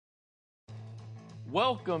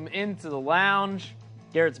Welcome into the lounge.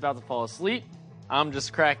 Garrett's about to fall asleep. I'm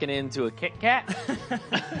just cracking into a Kit Kat.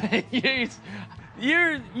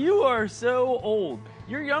 You are so old.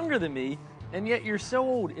 You're younger than me, and yet you're so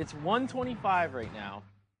old. It's 1:25 right now.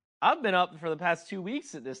 I've been up for the past 2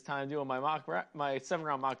 weeks at this time doing my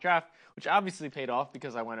 7-round mock draft, which obviously paid off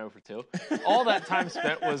because I went over 2. All that time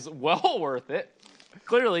spent was well worth it.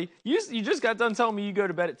 Clearly, you just got done telling me you go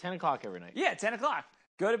to bed at 10 o'clock every night. Yeah, 10 o'clock.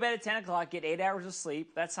 Go to bed at 10 o'clock, get 8 hours of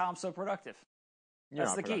sleep. That's how I'm so productive.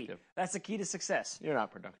 That's the key. That's the key to success. You're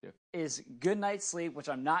not productive. Is good night's sleep, which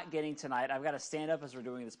I'm not getting tonight. I've got to stand up as we're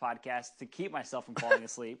doing this podcast to keep myself from falling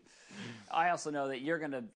asleep. I also know that you're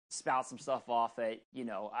going to spout some stuff off that,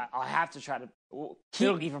 I'll have to try to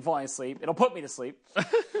keep me from falling asleep. It'll put me to sleep.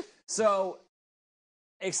 So,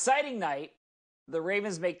 exciting night. The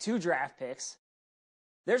Ravens make 2 draft picks.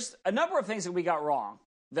 There's a number of things that we got wrong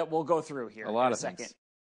that we'll go through here in a second. Things.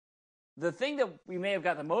 The thing that we may have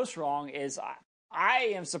got the most wrong is I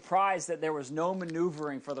am surprised that there was no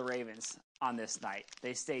maneuvering for the Ravens on this night.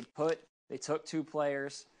 They stayed put. They took 2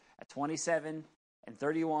 players at 27 and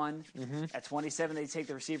 31. Mm-hmm. At 27, they take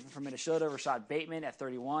the receiver from Minnesota, Rashad Bateman. At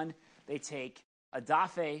 31, they take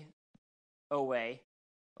Odafe Oweh.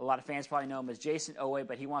 A lot of fans probably know him as Jason Oweh,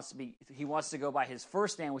 but he wants to go by his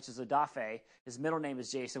first name, which is Odafe. His middle name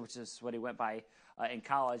is Jason, which is what he went by in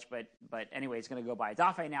college. But anyway, he's going to go by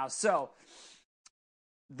Odafe now. So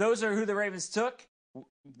those are who the Ravens took.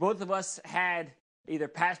 Both of us had either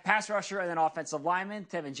pass rusher and then offensive lineman,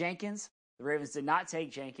 Tevin Jenkins. The Ravens did not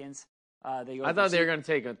take Jenkins. I thought they were going to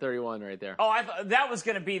take a 31 right there. Oh, I thought that was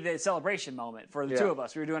going to be the celebration moment for the two of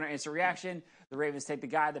us. We were doing our instant reaction. The Ravens take the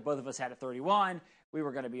guy that both of us had at 31. We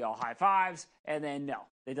were going to be all high fives. And then, no,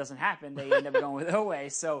 it doesn't happen. They end up going with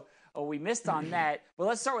Oweh. So we missed on that. But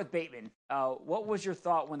let's start with Bateman. What was your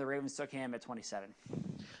thought when the Ravens took him at 27?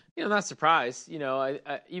 Not surprised.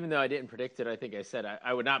 I even though I didn't predict it, I think I said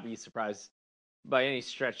I would not be surprised by any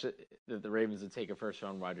stretch that the Ravens would take a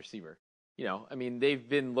first-round wide receiver. They've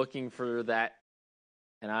been looking for that,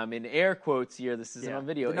 and I'm in air quotes here. This isn't on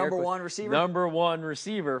video. The number one receiver? Number one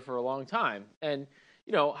receiver for a long time. And,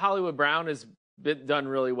 Hollywood Brown has done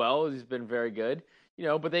really well. He's been very good,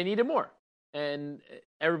 but they needed more. And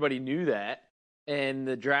everybody knew that. And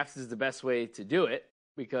the draft is the best way to do it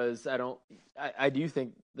because I do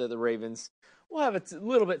think that the Ravens will have a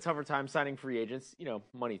little bit tougher time signing free agents.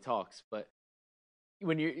 Money talks, but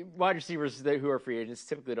when you wide receivers who are free agents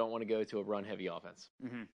typically don't want to go to a run-heavy offense.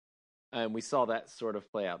 Mm-hmm. And we saw that sort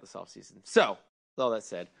of play out this offseason. So, with all that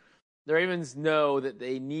said, the Ravens know that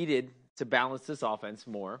they needed to balance this offense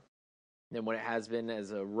more than what it has been as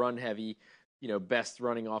a run-heavy, best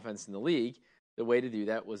running offense in the league. The way to do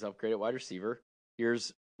that was upgrade at wide receiver.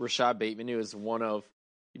 Here's Rashad Bateman, who is one of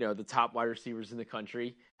the top wide receivers in the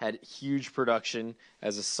country, had huge production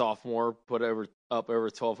as a sophomore, put up over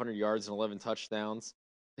 1,200 yards and 11 touchdowns.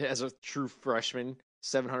 As a true freshman,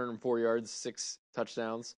 704 yards, 6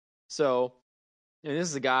 touchdowns. So, this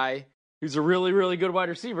is a guy who's a really, really good wide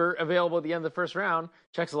receiver, available at the end of the first round,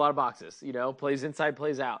 checks a lot of boxes, plays inside,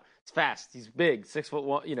 plays out. It's fast. He's big,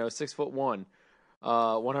 6'1", 6'1",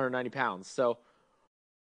 190 pounds. So,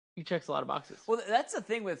 he checks a lot of boxes. Well, that's the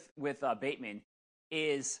thing with Bateman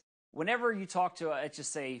is whenever you talk to, let's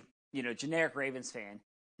just say, generic Ravens fan,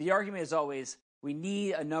 the argument is always, we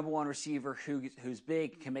need a number one receiver who's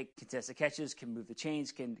big, can make contested catches, can move the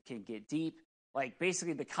chains, can get deep. Like,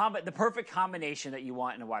 basically, the perfect combination that you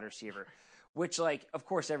want in a wide receiver, which, of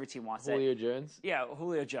course, every team wants Julio Jones? Yeah,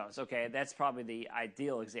 Julio Jones. Okay, that's probably the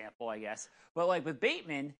ideal example, I guess. But, with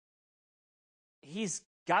Bateman, he's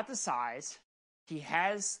got the size. He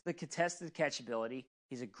has the contested catch ability.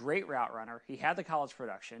 He's a great route runner. He had the college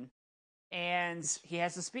production. And he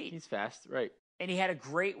has the speed. He's fast, right. And he had a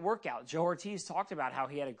great workout. Joe Ortiz talked about how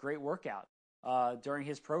he had a great workout during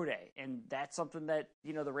his pro day. And that's something that,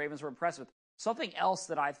 the Ravens were impressed with. Something else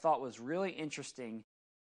that I thought was really interesting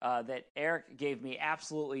that Eric gave me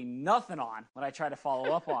absolutely nothing on when I tried to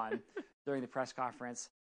follow up on during the press conference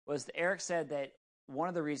was that Eric said that one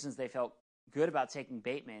of the reasons they felt good about taking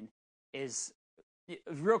Bateman is,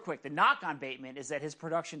 real quick, the knock on Bateman is that his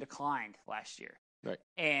production declined last year. Right.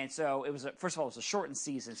 And so first of all, it was a shortened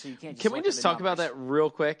season, so you can't just Can we just talk about that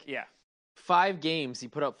real quick? Yeah. 5 games, he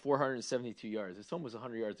put up 472 yards. It's almost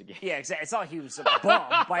 100 yards a game. Yeah, exactly. It's not like he was a bum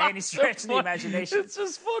by any stretch of the imagination. It's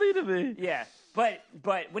just funny to me. Yeah. But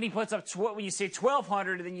when he puts up, when you see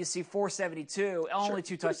 1,200 and then you see 472, only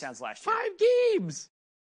 2 touchdowns last year. 5 games.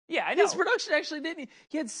 Yeah, I know. His production actually didn't.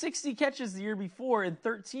 He had 60 catches the year before in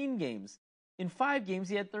 13 games. In 5 games,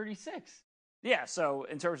 he had 36. Yeah, so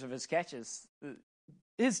in terms of his catches,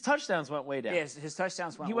 his touchdowns went way down. Yeah, his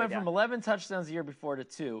touchdowns went way down. He went from 11 touchdowns the year before to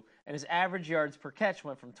 2, and his average yards per catch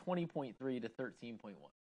went from 20.3 to 13.1.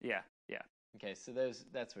 Yeah. Okay, so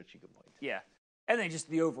that's what you can point to. Yeah. And then just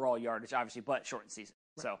the overall yardage, obviously, but shortened season.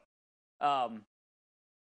 Right. So,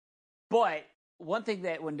 but one thing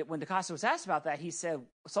that when DeCosta was asked about that, he said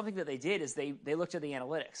something that they did is they looked at the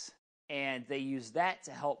analytics and they used that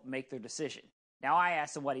to help make their decision. Now, I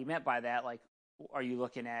asked him what he meant by that. Like, are you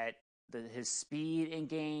looking at his speed in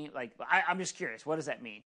game? Like, I'm just curious. What does that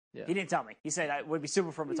mean? Yeah. He didn't tell me. He said it would be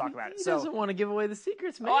super fun to talk about it. He doesn't want to give away the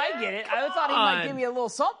secrets, man. Oh, I get it. I thought he might give me a little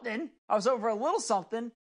something. I was over a little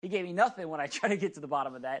something. He gave me nothing when I tried to get to the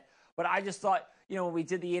bottom of that. But I just thought, when we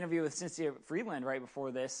did the interview with Cynthia Freeland right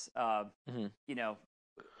before this, one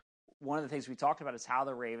of the things we talked about is how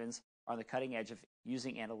the Ravens are on the cutting edge of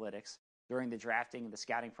using analytics during the drafting and the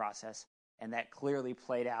scouting process. And that clearly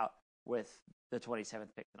played out with the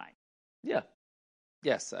 27th pick tonight. Yeah.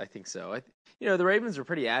 Yes, I think so. The Ravens were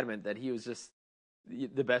pretty adamant that he was just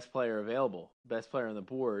the best player available, best player on the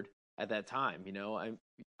board at that time.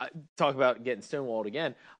 I talk about getting stonewalled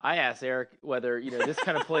again. I asked Eric whether this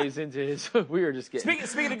kind of plays into his. We were just getting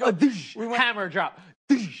speaking of hammer drop.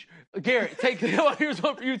 Garrett, take here's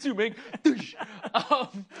one for you too, Mink. 0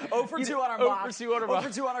 for 2 on our box. 0 for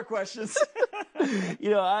 2 on our questions.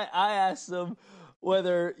 I asked him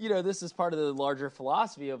whether, this is part of the larger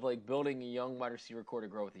philosophy of like building a young wide receiver core to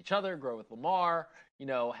grow with each other, grow with Lamar,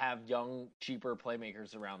 have young, cheaper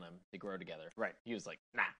playmakers around them to grow together. Right. He was like,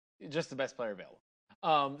 nah, just the best player available.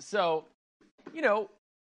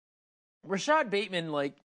 Rashad Bateman,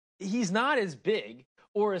 like, he's not as big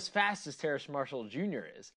or as fast as Terrace Marshall Jr.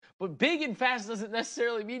 is, but big and fast doesn't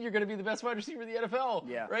necessarily mean you're going to be the best wide receiver in the NFL.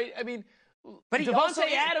 Yeah. Right? I mean, but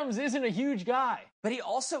Devontae Adams isn't a huge guy. But he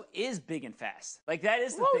also is big and fast. Like, that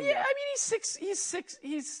is the thing. Yeah, I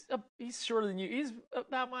mean, he's shorter than you. He's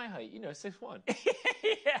about my height, 6'1".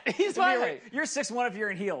 Yeah. He's my height. You're 6'1" if you're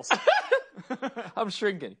in heels. I'm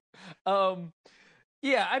shrinking.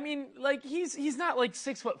 Yeah, I mean, like, he's not like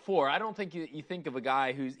 6'4". I don't think you think of a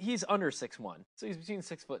guy he's under 6'1". So he's between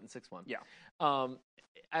 6 foot and 6'1". Yeah.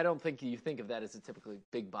 I don't think you think of that as a typically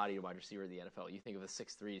big body wide receiver in the NFL. You think of a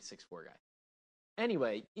 6'3", 6'4" guy.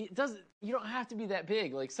 Anyway, you don't have to be that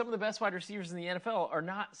big. Like, some of the best wide receivers in the NFL are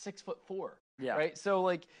not 6'4". Yeah. Right. So,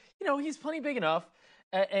 like, he's plenty big enough.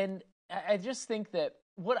 And I just think that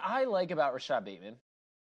what I like about Rashad Bateman,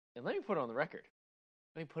 and let me put it on the record.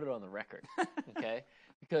 Okay?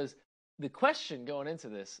 Because the question going into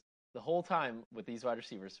this the whole time with these wide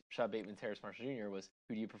receivers, Rashad Bateman, Terrace Marshall Jr., was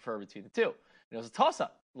who do you prefer between the two? And it was a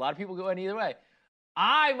toss-up. A lot of people go in either way.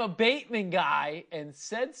 I'm a Bateman guy and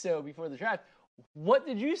said so before the draft. What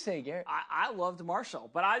did you say, Garrett? I loved Marshall,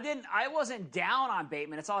 but I wasn't down on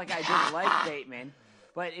Bateman. It's not like I didn't like Bateman.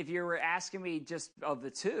 But if you were asking me just of the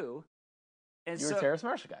two, and you're a Terrace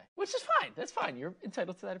Marshall guy, which is fine. That's fine. You're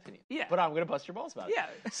entitled to that opinion. Yeah. But I'm going to bust your balls about it. Yeah.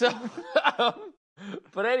 So,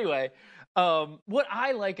 but anyway, what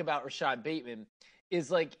I like about Rashad Bateman is,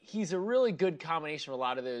 like, he's a really good combination of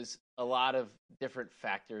a lot of different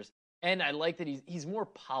factors. And I like that he's more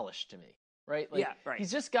polished to me. Right? Like, yeah, right.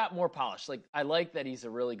 He's just got more polish. Like, I like that he's a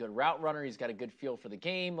really good route runner. He's got a good feel for the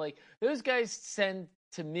game. Like, those guys send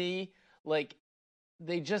to me, like,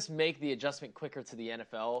 they just make the adjustment quicker to the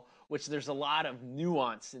NFL, which there's a lot of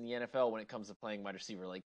nuance in the NFL when it comes to playing wide receiver.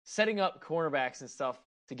 Like, setting up cornerbacks and stuff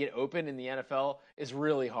to get open in the NFL is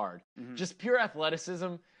really hard. Mm-hmm. Just pure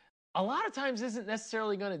athleticism, a lot of times isn't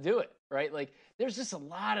necessarily going to do it, right? Like, there's just a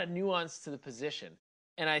lot of nuance to the position.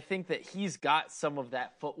 And I think that he's got some of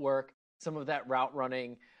that footwork, some of that route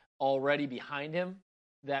running already behind him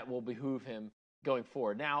that will behoove him going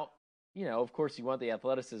forward. Now, of course you want the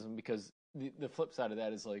athleticism, because the flip side of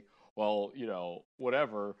that is like, well,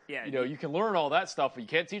 whatever. Yeah, you can learn all that stuff, but you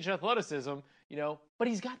can't teach athleticism, but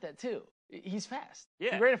he's got that too. He's fast.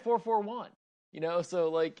 Yeah. He ran a 4.41,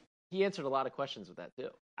 so, like, he answered a lot of questions with that too.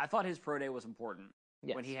 I thought his pro day was important.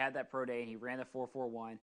 Yes. When he had that pro day and he ran the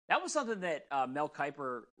 4.41. That was something that Mel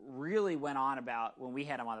Kiper really went on about when we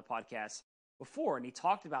had him on the podcast before, and he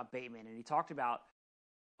talked about Bateman, and he talked about,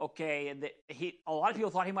 a lot of people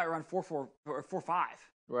thought he might run 4.4 or 4.5,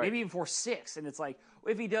 right, maybe even 4.6, and it's like,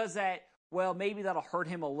 if he does that, well, maybe that'll hurt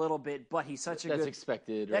him a little bit, but he's such a That's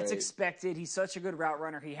expected. That's expected. He's such a good route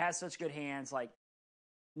runner. He has such good hands. Like,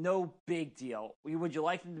 no big deal. Would you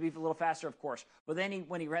like him to be a little faster? Of course. But then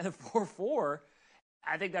when he ran the 4.4,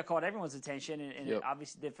 I think that caught everyone's attention, and Yep. it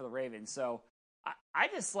obviously did for the Ravens. So I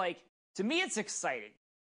just, like, to me, it's exciting.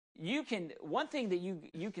 One thing that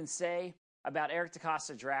you can say about Eric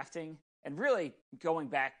DeCosta drafting, and really going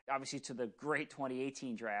back, obviously, to the great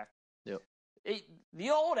 2018 draft. Yep. The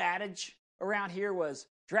old adage around here was,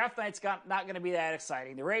 Draft night's not going to be that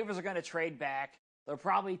exciting. The Ravens are going to trade back. They'll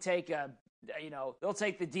probably take they'll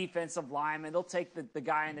take the defensive lineman. They'll take the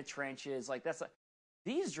guy in the trenches.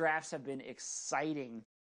 These drafts have been exciting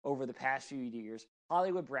over the past few years.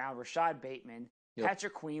 Hollywood Brown, Rashad Bateman,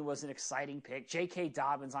 Patrick Queen was an exciting pick. J.K.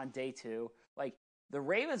 Dobbins on day 2. The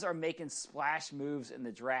Ravens are making splash moves in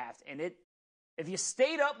the draft, and if you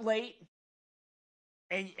stayed up late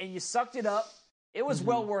and you sucked it up, it was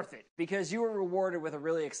well worth it because you were rewarded with a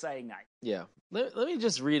really exciting night. Yeah. Let me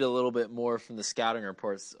just read a little bit more from the scouting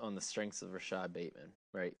reports on the strengths of Rashad Bateman,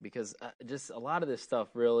 right? Because just a lot of this stuff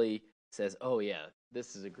really says, oh, yeah,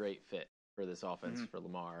 this is a great fit for this offense for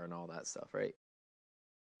Lamar and all that stuff, right?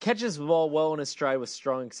 Catches the ball well in his stride with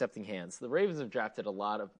strong accepting hands. The Ravens have drafted a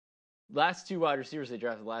lot of last 2 wide receivers they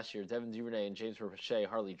drafted last year, Devin Duvernay and James Prochet,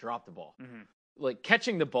 hardly dropped the ball.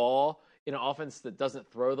 Catching the ball in an offense that doesn't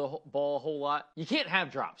throw the ball a whole lot, you can't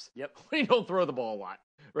have drops. Yep. When you don't throw the ball a lot,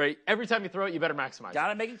 right? Every time you throw it, you better maximize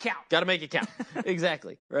Gotta make it count. Gotta make it count.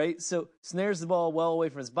 Exactly, right? So snares the ball well away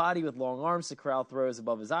from his body with long arms to corral throws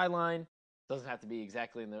above his eye line. Doesn't have to be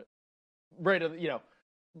exactly in the right of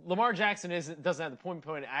Lamar Jackson doesn't have the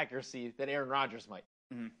point accuracy that Aaron Rodgers might.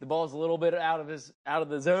 The ball is a little bit out of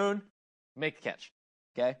the zone. Make the catch.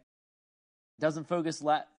 Okay?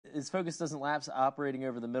 His focus doesn't lapse operating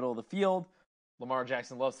over the middle of the field. Lamar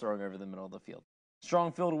Jackson loves throwing over the middle of the field.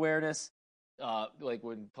 Strong field awareness,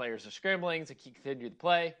 when players are scrambling to continue the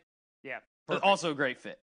play. Yeah. Perfect. Also a great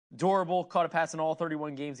fit. Durable, caught a pass in all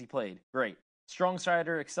 31 games he played. Great. Strong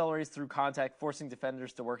strider, accelerates through contact, forcing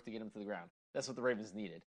defenders to work to get him to the ground. That's what the Ravens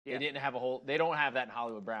needed. Yeah. They don't have that in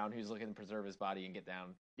Hollywood Brown, who's looking to preserve his body and get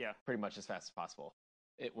down pretty much as fast as possible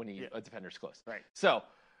when a defender's close. Right. So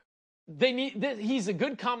he's a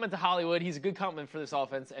good compliment to Hollywood. He's a good compliment for this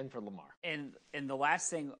offense and for Lamar. And the last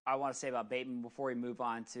thing I want to say about Bateman before we move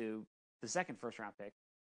on to the second first-round pick,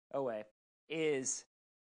 Oweh, is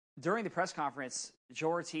during the press conference, Joe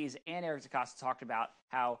Ortiz and Eric DeCosta talked about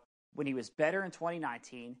how when he was better in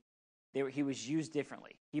 2019, he was used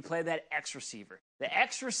differently. He played that X receiver. The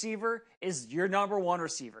X receiver is your number 1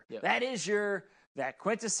 receiver. Yep. That is that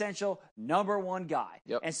quintessential number 1 guy.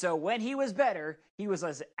 Yep. And so when he was better, he was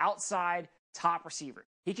an outside top receiver.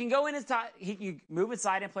 He can go in his top, he can move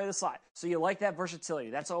inside and play the slot. So you like that versatility.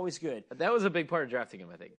 That's always good. That was a big part of drafting him,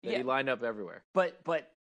 I think. He lined up everywhere. But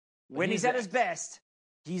when he's at his best,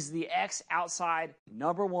 he's the X outside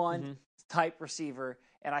number 1 type receiver.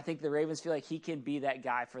 And I think the Ravens feel like he can be that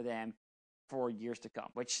guy for them for years to come,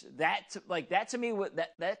 which that to me,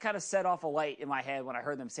 that kind of set off a light in my head when I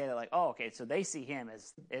heard them say that, oh, okay, so they see him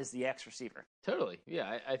as the X receiver. Totally.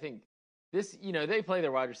 Yeah. I think this, they play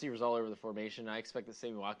their wide receivers all over the formation. I expect that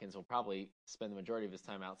Sammy Watkins will probably spend the majority of his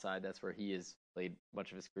time outside. That's where he has played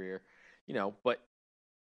much of his career, but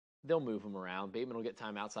they'll move him around. Bateman will get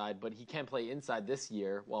time outside, but he can play inside this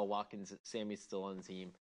year while Sammy's still on the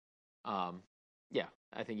team. Yeah,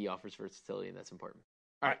 I think he offers versatility, and that's important.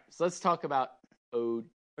 All right, so let's talk about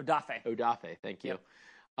Odafe. Thank you. Yep.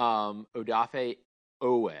 Odafe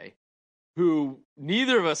Oweh, who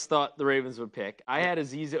neither of us thought the Ravens would pick. I had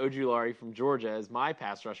Azeez Ojulari from Georgia as my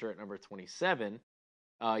pass rusher at number 27.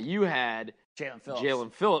 You had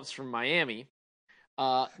Jalen Phillips from Miami.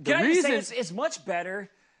 Can I just say it's much better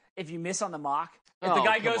if you miss on the mock. If the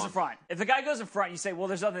guy goes in front. If the guy goes in front, you say, well,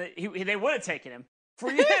 there's nothing. They would have taken him.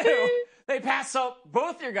 For you, they pass up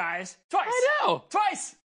both your guys twice. I know.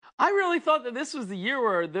 Twice. I really thought that this was the year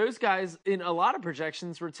where those guys, in a lot of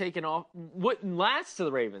projections, were taken off, wouldn't last to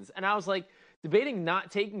the Ravens. And I was like, debating not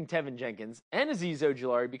taking Tevin Jenkins and Azeez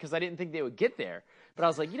Ojulari because I didn't think they would get there. But I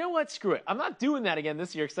was like, you know what? Screw it. I'm not doing that again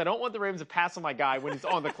this year because I don't want the Ravens to pass on my guy when he's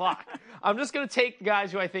on the clock. I'm just going to take the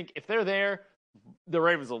guys who I think, if they're there, the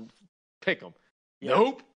Ravens will pick them. Yeah.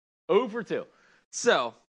 Nope. 0 for 2.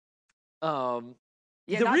 So,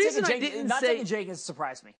 yeah, the reason I didn't say taking Jenkins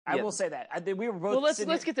surprised me. I will say that. We were both. Well,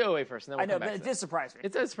 let's get to Oweh first. And then we'll I know, but it did surprise me.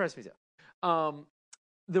 It does surprise me too.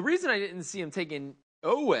 The reason I didn't see him taking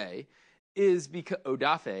Oweh is because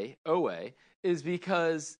Odafe Oweh is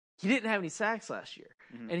because he didn't have any sacks last year.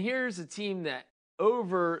 Mm-hmm. And here's a team that,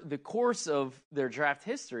 over the course of their draft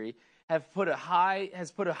history, has put a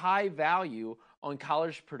high value on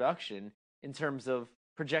college production in terms of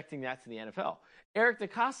projecting that to the NFL. Eric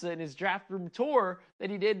DeCosta, in his draft room tour that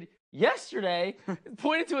he did yesterday,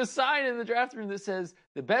 pointed to a sign in the draft room that says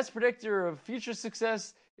the best predictor of future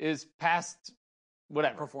success is past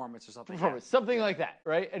whatever. Performance or something. Something like that,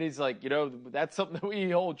 right? And he's like, that's something that we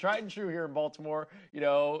hold tried and true here in Baltimore.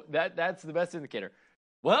 That's the best indicator.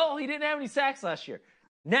 Well, he didn't have any sacks last year.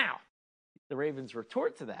 Now, the Ravens'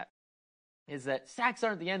 retort to that is that sacks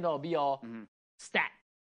aren't the end-all, be-all stat.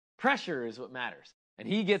 Pressure is what matters.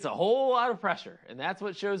 And he gets a whole lot of pressure, and that's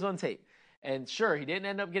what shows on tape. And sure, he didn't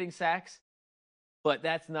end up getting sacks, but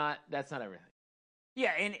that's not everything.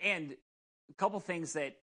 Yeah, and a couple things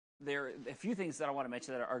a few things that I want to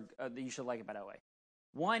mention that are that you should like about Oweh.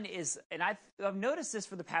 One is, and I've noticed this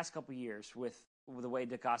for the past couple years with the way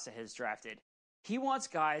DeCosta has drafted. He wants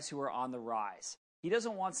guys who are on the rise. He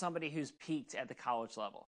doesn't want somebody who's peaked at the college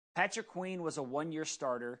level. Patrick Queen was a one-year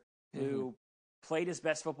starter who played his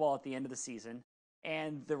best football at the end of the season,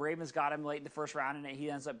 and the Ravens got him late in the first round, and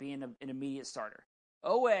he ends up being an immediate starter.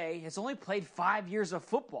 Oweh has only played 5 years of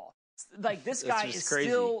football. Like, this guy is crazy.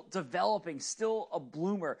 Still developing, still a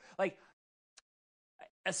bloomer. Like,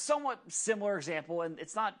 a somewhat similar example, and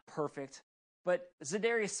it's not perfect, but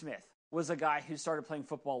Zadarius Smith was a guy who started playing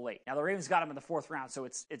football late. Now, the Ravens got him in the 4th round, so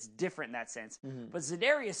it's different in that sense. But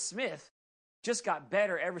Zadarius Smith just got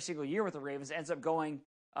better every single year with the Ravens, ends up going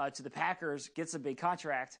to the Packers, gets a big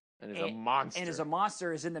contract. And is a monster. And is a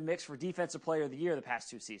monster, is in the mix for Defensive Player of the Year the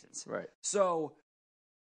past 2 seasons. Right. So,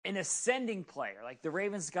 an ascending player. Like, the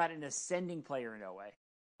Ravens got an ascending player in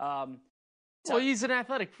Oweh. Well, he's an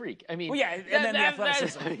athletic freak. I mean, well, yeah, and then the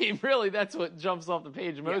athleticism. I mean, really, that's what jumps off the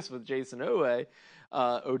page most with Jason Oweh,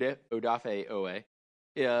 Odafe Oweh.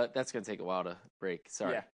 Yeah, that's going to take a while to break.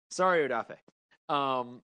 Sorry. Yeah. Sorry, Odafe.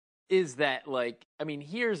 Is that, like, I mean,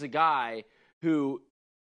 here's a guy who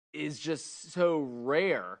is just so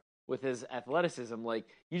rare with his athleticism. Like,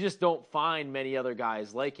 you just don't find many other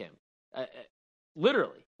guys like him.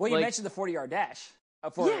 Literally. Well, you mentioned the 40-yard dash.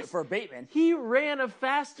 For Bateman. He ran a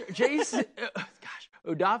faster, Odafe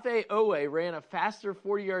Oweh ran a faster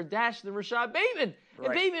 40-yard dash than Rashad Bateman. Right.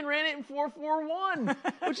 And Bateman ran it in 4.41,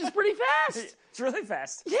 which is pretty fast. It's really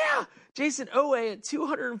fast. Yeah. Jason Oweh at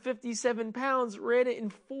 257 pounds ran it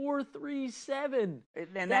in 4.37.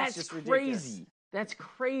 And that's just crazy. Ridiculous. That's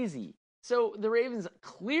crazy. So the Ravens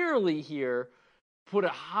clearly here put a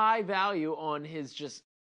high value on his just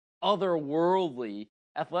otherworldly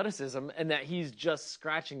athleticism, and that he's just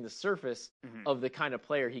scratching the surface of the kind of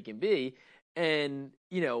player he can be. And,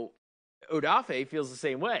 Odafe feels the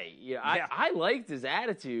same way. I liked his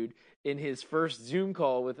attitude in his first Zoom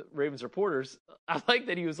call with Ravens reporters. I like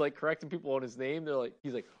that he was like correcting people on his name.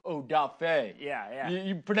 He's like, Odafe. Yeah.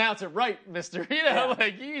 You pronounce it right, mister.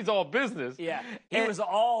 Like, he's all business. Yeah. He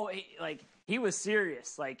was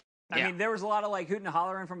serious. Like, I mean, there was a lot of like hooting and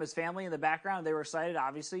hollering from his family in the background. They were excited,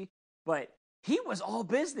 obviously, but he was all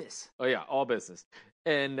business. Oh, yeah, all business.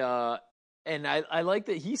 And I like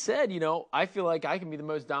that he said, I feel like I can be the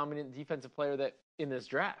most dominant defensive player that in this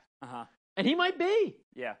draft. And he might be.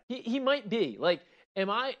 Yeah. He might be. Like,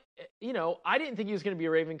 I didn't think he was going to be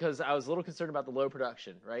a Raven because I was a little concerned about the low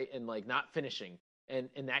production, right? And, like, not finishing and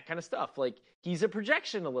that kind of stuff. Like, he's a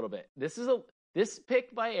projection a little bit. This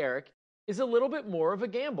pick by Eric is a little bit more of a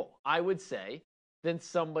gamble, I would say, than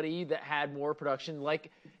somebody that had more production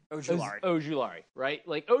like Ojulari, right?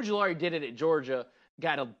 Like, Ojulari did it at Georgia,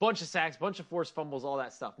 got a bunch of sacks, bunch of forced fumbles, all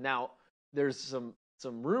that stuff. Now, there's some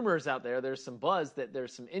rumors out there, there's some buzz that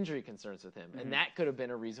there's some injury concerns with him, and that could have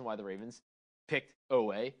been a reason why the Ravens picked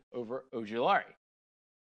Oweh over Ojulari.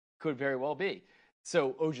 Could very well be.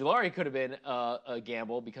 So Ojulari could have been a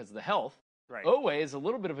gamble because of the health. Right. Oweh is a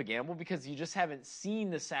little bit of a gamble because you just haven't seen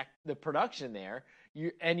the production there.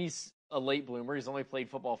 And he's a late bloomer. He's only played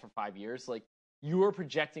football for 5 years. Like, you are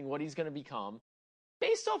projecting what he's going to become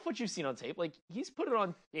based off what you've seen on tape. Like, he's put it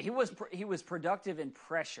on. Yeah, he was productive in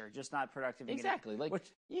pressure, just not productive in exactly. Like,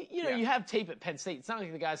 you have tape at Penn State. It's not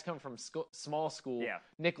like the guy's come from small school,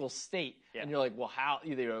 Nicholls State, and you're like, well, how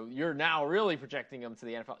you're now really projecting him to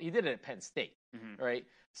the NFL. He did it at Penn State, right?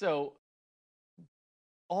 So,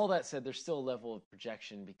 all that said, there's still a level of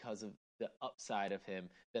projection because of the upside of him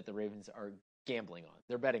that the Ravens are gambling on.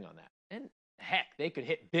 They're betting on that. And heck, they could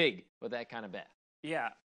hit big with that kind of bet. Yeah.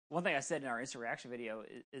 One thing I said in our instant reaction video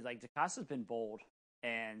is like, DeCosta's been bold,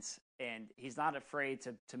 and he's not afraid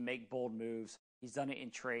to make bold moves. He's done it in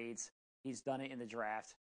trades. He's done it in the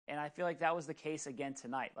draft. And I feel like that was the case again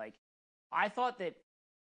tonight. Like, I thought that,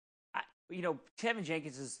 Kevin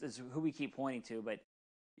Jenkins is who we keep pointing to, but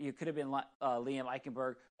you could have been Liam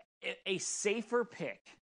Eichenberg. A safer pick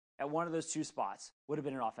at one of those two spots would have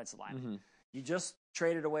been an offensive lineman. You just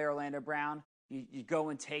traded away Orlando Brown. You go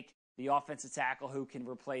and take the offensive tackle who can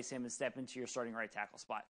replace him and step into your starting right tackle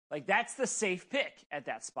spot. Like, that's the safe pick at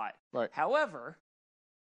that spot. Right. However,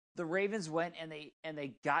 the Ravens went and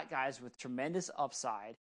they got guys with tremendous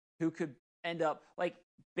upside who could end up, like,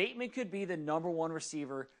 Bateman could be the number one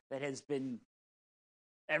receiver that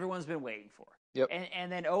everyone's been waiting for. Yep. And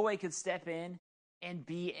then Oweh could step in and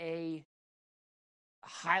be a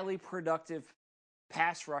highly productive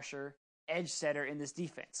pass rusher, edge setter in this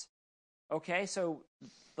defense. Okay, so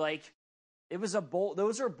like it was a bold.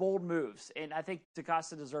 Those are bold moves, and I think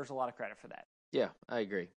DaCosta deserves a lot of credit for that. Yeah, I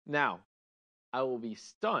agree. Now, I will be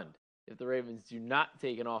stunned if the Ravens do not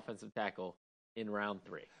take an offensive tackle in round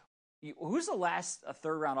 3. Who's the last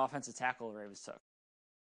third-round offensive tackle the Ravens took?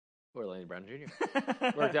 Orlando Brown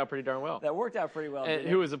Jr. Worked out pretty darn well. That worked out pretty well. And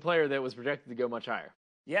who was a player that was projected to go much higher.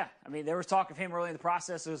 Yeah, I mean, there was talk of him early in the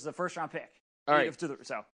process. It was the first-round pick. All right.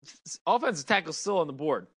 So offensive tackle still on the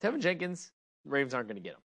board. Tevin Jenkins, the Ravens aren't going to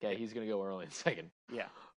get him. Okay, he's going to go early in second. Yeah.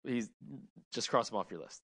 He's just cross him off your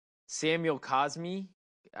list. Samuel Cosmi,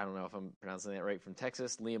 I don't know if I'm pronouncing that right, from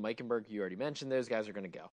Texas. Liam Eichenberg, you already mentioned. Those guys are going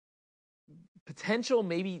to go. Potential,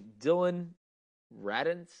 maybe Dylan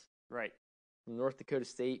Radins. Right. From North Dakota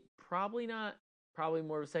State. Probably not. Probably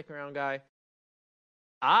more of a second-round guy.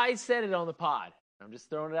 I said it on the pod. I'm just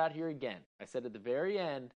throwing it out here again. I said at the very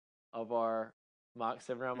end of our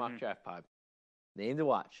seven-round mock draft pod, name to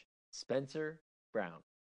watch, Spencer Brown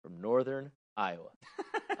from Northern Iowa.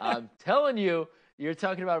 I'm telling you, you're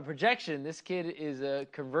talking about a projection. This kid is a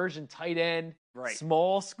conversion tight end,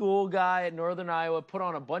 small school guy at Northern Iowa, put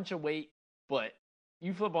on a bunch of weight, but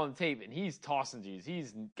you flip on the tape and he's tossing G's.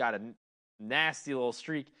 He's got a nasty little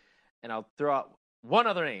streak. And I'll throw out one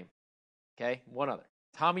other name. Okay? One other.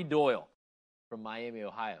 Tommy Doyle from Miami,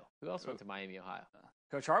 Ohio. Who else went to Miami, Ohio?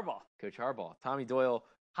 Coach Harbaugh. Coach Harbaugh. Tommy Doyle,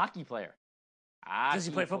 hockey player. Does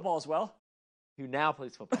he play football as well? Who now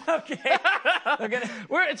plays football. Okay.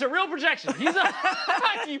 It's a real projection. He's a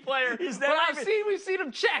hockey player. We've seen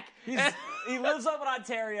him check. He lives up in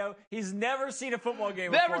Ontario. He's never seen a football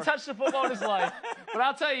game Never before. touched a football in his life. But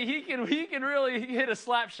I'll tell you, he can really hit a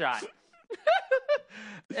slap shot.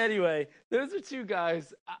 Anyway, those are two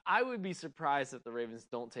guys. I would be surprised if the Ravens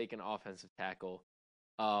don't take an offensive tackle.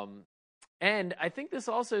 And I think this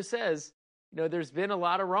also says, there's been a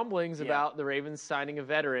lot of rumblings about the Ravens signing a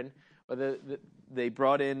veteran. They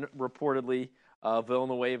brought in, reportedly,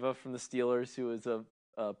 Villanueva from the Steelers, who is a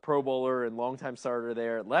Pro Bowler and longtime starter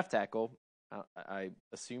there at left tackle. I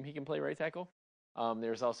assume he can play right tackle.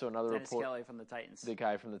 There's also another Dennis report. Kelly from the Titans. The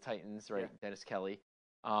guy from the Titans, right? Yeah. Dennis Kelly.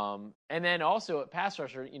 And then also at pass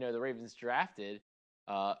rusher, the Ravens drafted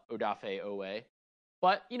Odafe Owe.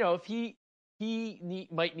 But, if he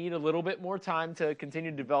might need a little bit more time to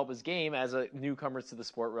continue to develop his game as a newcomer to the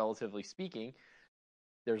sport, relatively speaking.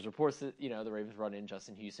 There's reports that, the Ravens run in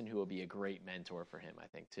Justin Houston, who will be a great mentor for him, I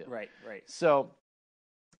think, too. Right. So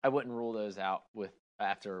I wouldn't rule those out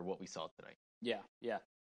after what we saw tonight. Yeah.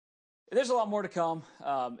 There's a lot more to come.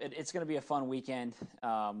 It's going to be a fun weekend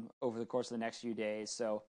over the course of the next few days.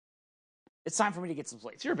 So it's time for me to get some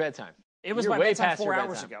sleep. It's your bedtime. It was my bedtime 4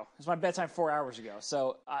 hours ago. It was my bedtime 4 hours ago.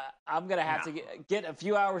 So I'm going to have to get a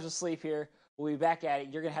few hours of sleep here. We'll be back at it.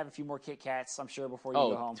 You're going to have a few more Kit Kats, I'm sure, before you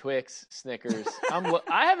go home. Twix, Snickers.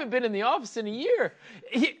 I haven't been in the office in a year.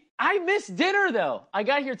 I missed dinner, though. I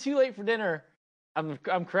got here too late for dinner. I'm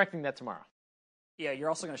correcting that tomorrow. Yeah, you're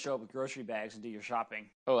also going to show up with grocery bags and do your shopping.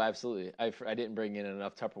 Oh, absolutely. I didn't bring in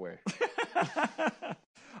enough Tupperware.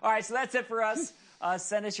 All right, so that's it for us.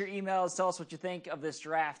 Send us your emails. Tell us what you think of this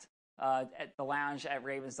draft at the lounge at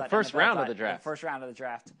Ravens. First round of the draft. First round of the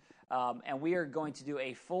draft. And we are going to do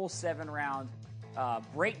a full 7-round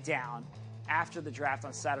breakdown after the draft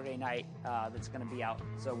on Saturday night that's going to be out.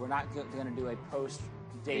 So we're not going to do a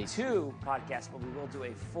post-day 2 podcast, but we will do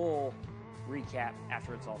a full recap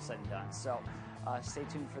after it's all said and done. So stay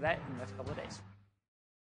tuned for that in the next couple of days.